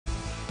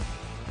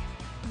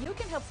You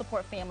can help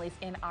support families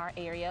in our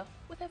area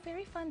with a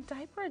very fun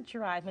diaper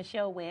drive.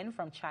 Michelle Wynn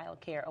from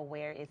Child Care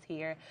Aware is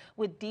here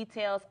with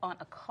details on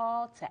a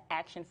call to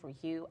action for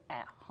you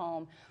at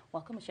home.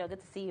 Welcome, Michelle.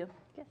 Good to see you.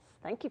 Yes,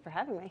 thank you for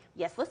having me.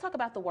 Yes, let's talk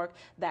about the work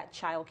that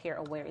Child Care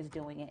Aware is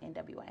doing in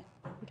NWA.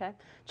 Okay.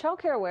 Child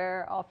Care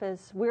Aware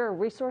office, we're a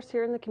resource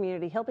here in the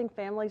community helping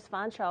families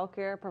find child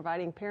care,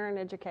 providing parent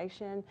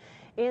education,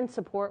 and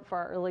support for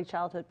our early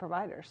childhood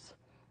providers.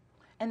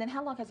 And then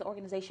how long has the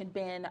organization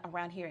been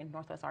around here in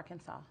Northwest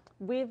Arkansas?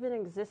 We've been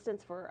in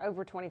existence for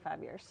over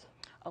 25 years.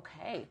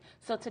 Okay,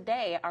 so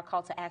today our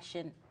call to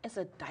action is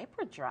a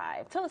diaper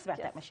drive. Tell us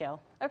about that,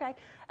 Michelle. Okay,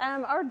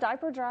 our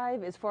diaper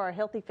drive is for our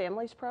Healthy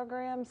Families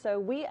program. So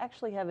we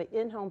actually have an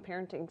in-home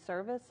parenting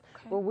service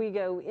where we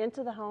go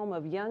into the home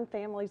of young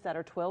families that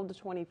are 12 to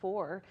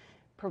 24,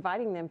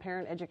 providing them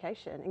parent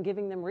education and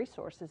giving them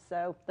resources.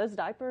 So those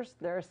diapers,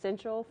 they're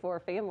essential for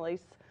families.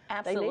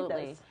 Absolutely.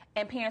 They need those.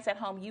 And parents at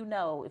home, you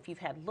know, if you've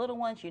had little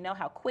ones, you know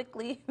how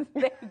quickly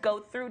they go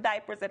through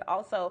diapers, and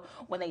also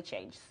when they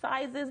change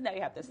sizes, now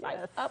you have to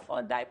size up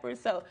on diapers.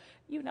 So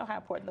you know how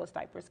important those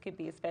diapers can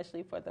be,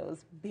 especially for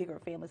those bigger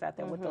families out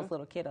there with those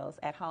little kiddos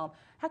at home.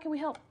 How can we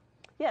help?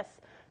 Yes.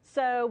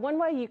 So one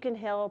way you can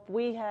help,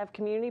 we have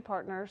community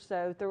partners.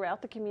 So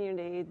throughout the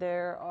community,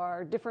 there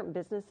are different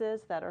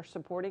businesses that are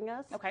supporting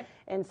us. Okay.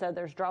 And so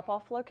there's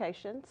drop-off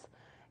locations,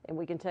 and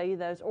we can tell you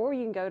those. Or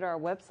you can go to our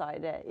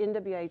website at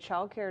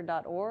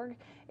nwachildcare.org,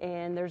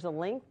 and there's a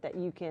link that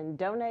you can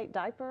donate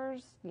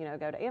diapers. You know,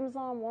 go to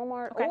Amazon,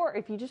 Walmart, or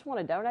if you just want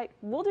to donate,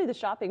 we'll do the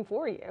shopping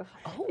for you.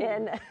 Oh.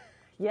 And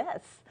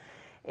yes.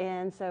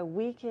 And so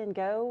we can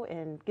go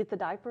and get the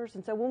diapers.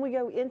 And so when we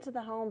go into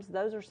the homes,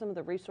 those are some of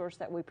the resources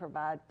that we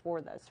provide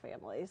for those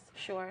families.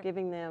 Sure.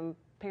 Giving them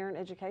parent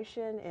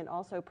education and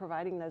also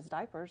providing those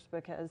diapers,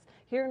 because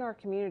here in our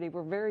community,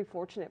 we're very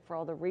fortunate for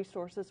all the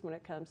resources when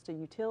it comes to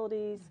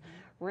utilities,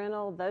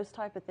 rental, those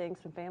type of things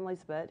from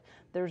families, but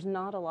there's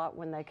not a lot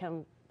when they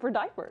come for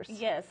diapers.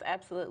 Yes,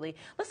 absolutely.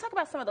 Let's talk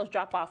about some of those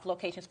drop-off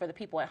locations for the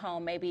people at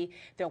home. Maybe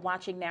they're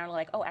watching now and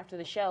like, oh, after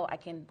the show, I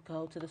can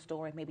go to the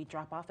store and maybe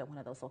drop off at one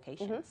of those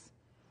locations.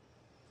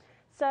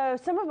 So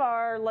some of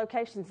our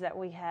locations that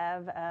we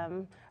have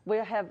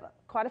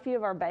quite a few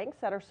of our banks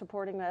that are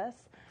supporting us.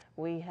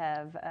 We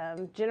have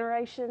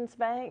Generations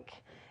Bank,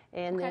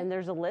 and then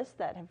there's a list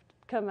that have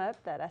come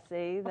up that I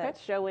see that's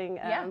showing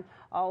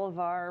all of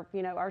our,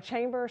 our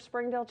chamber,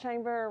 Springdale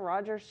Chamber,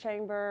 Rogers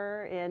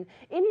Chamber, and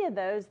any of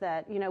those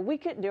that, we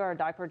couldn't do our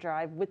diaper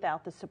drive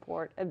without the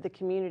support of the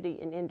community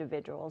and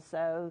individuals.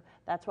 So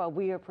that's why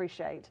we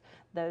appreciate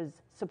those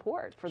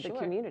support for the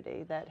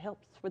community that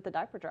helps with the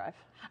diaper drive.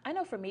 I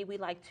know for me, we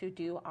like to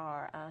do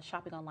our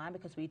shopping online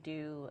because we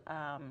do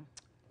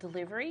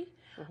delivery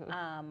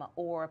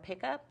or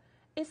pickup.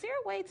 Is there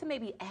a way to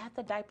maybe add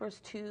the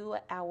diapers to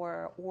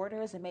our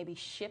orders and maybe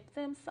ship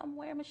them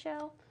somewhere,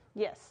 Michelle?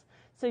 Yes.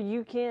 So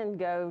you can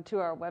go to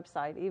our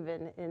website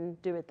even and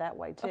do it that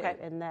way too.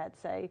 And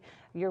that's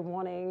you're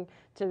wanting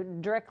to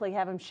directly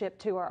have them shipped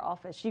to our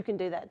office. You can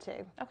do that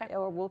too.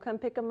 Or we'll come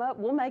pick them up.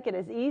 We'll make it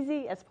as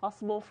easy as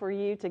possible for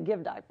you to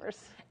give diapers.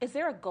 Is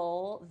there a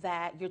goal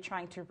that you're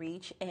trying to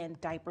reach in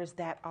diapers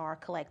that are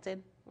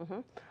collected?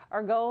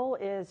 Our goal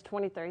is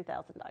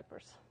 23,000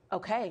 diapers.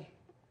 Okay.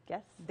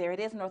 Yes. There it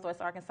is,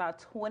 Northwest Arkansas,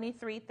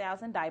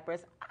 23,000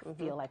 diapers. I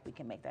feel like we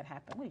can make that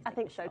happen. What do you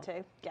think, Michelle? So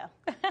too, yeah.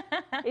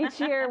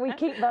 Each year we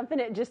keep bumping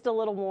it just a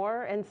little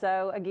more. And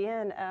so,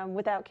 again,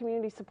 without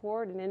community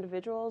support and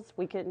individuals,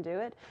 we couldn't do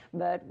it.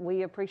 But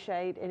we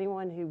appreciate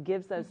anyone who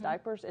gives those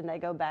diapers, and they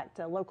go back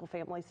to local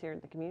families here in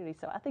the community.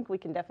 So I think we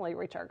can definitely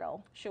reach our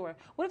goal. Sure.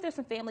 What if there's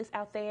some families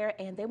out there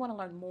and they want to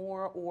learn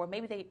more, or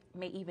maybe they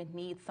may even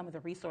need some of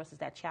the resources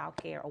that Child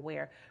Care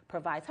Aware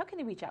provides? How can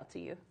they reach out to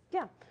you?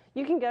 Yeah.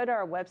 You can go to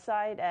our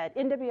website at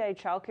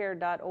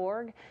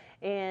nwachildcare.org,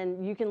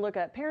 and you can look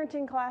up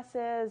parenting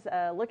classes,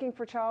 looking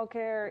for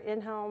childcare,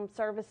 in-home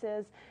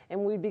services, and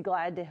we'd be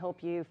glad to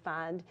help you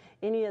find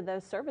any of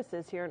those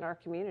services here in our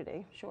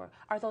community. Sure.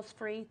 Are those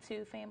free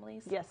to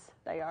families? Yes,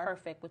 they are.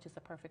 Perfect, which is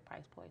the perfect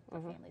price point for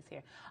families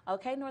here.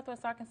 Okay,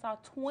 Northwest Arkansas,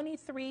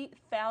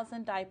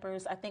 23,000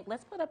 diapers. I think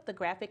let's put up the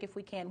graphic, if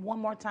we can, one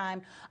more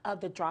time,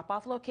 of the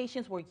drop-off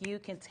locations where you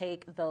can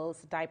take those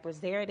diapers.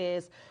 There it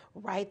is,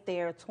 right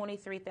there,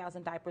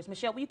 23,000 diapers.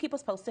 Michelle, will you keep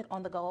us posted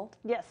on the goal?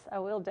 Yes, I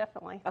will,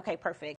 definitely. Okay, perfect.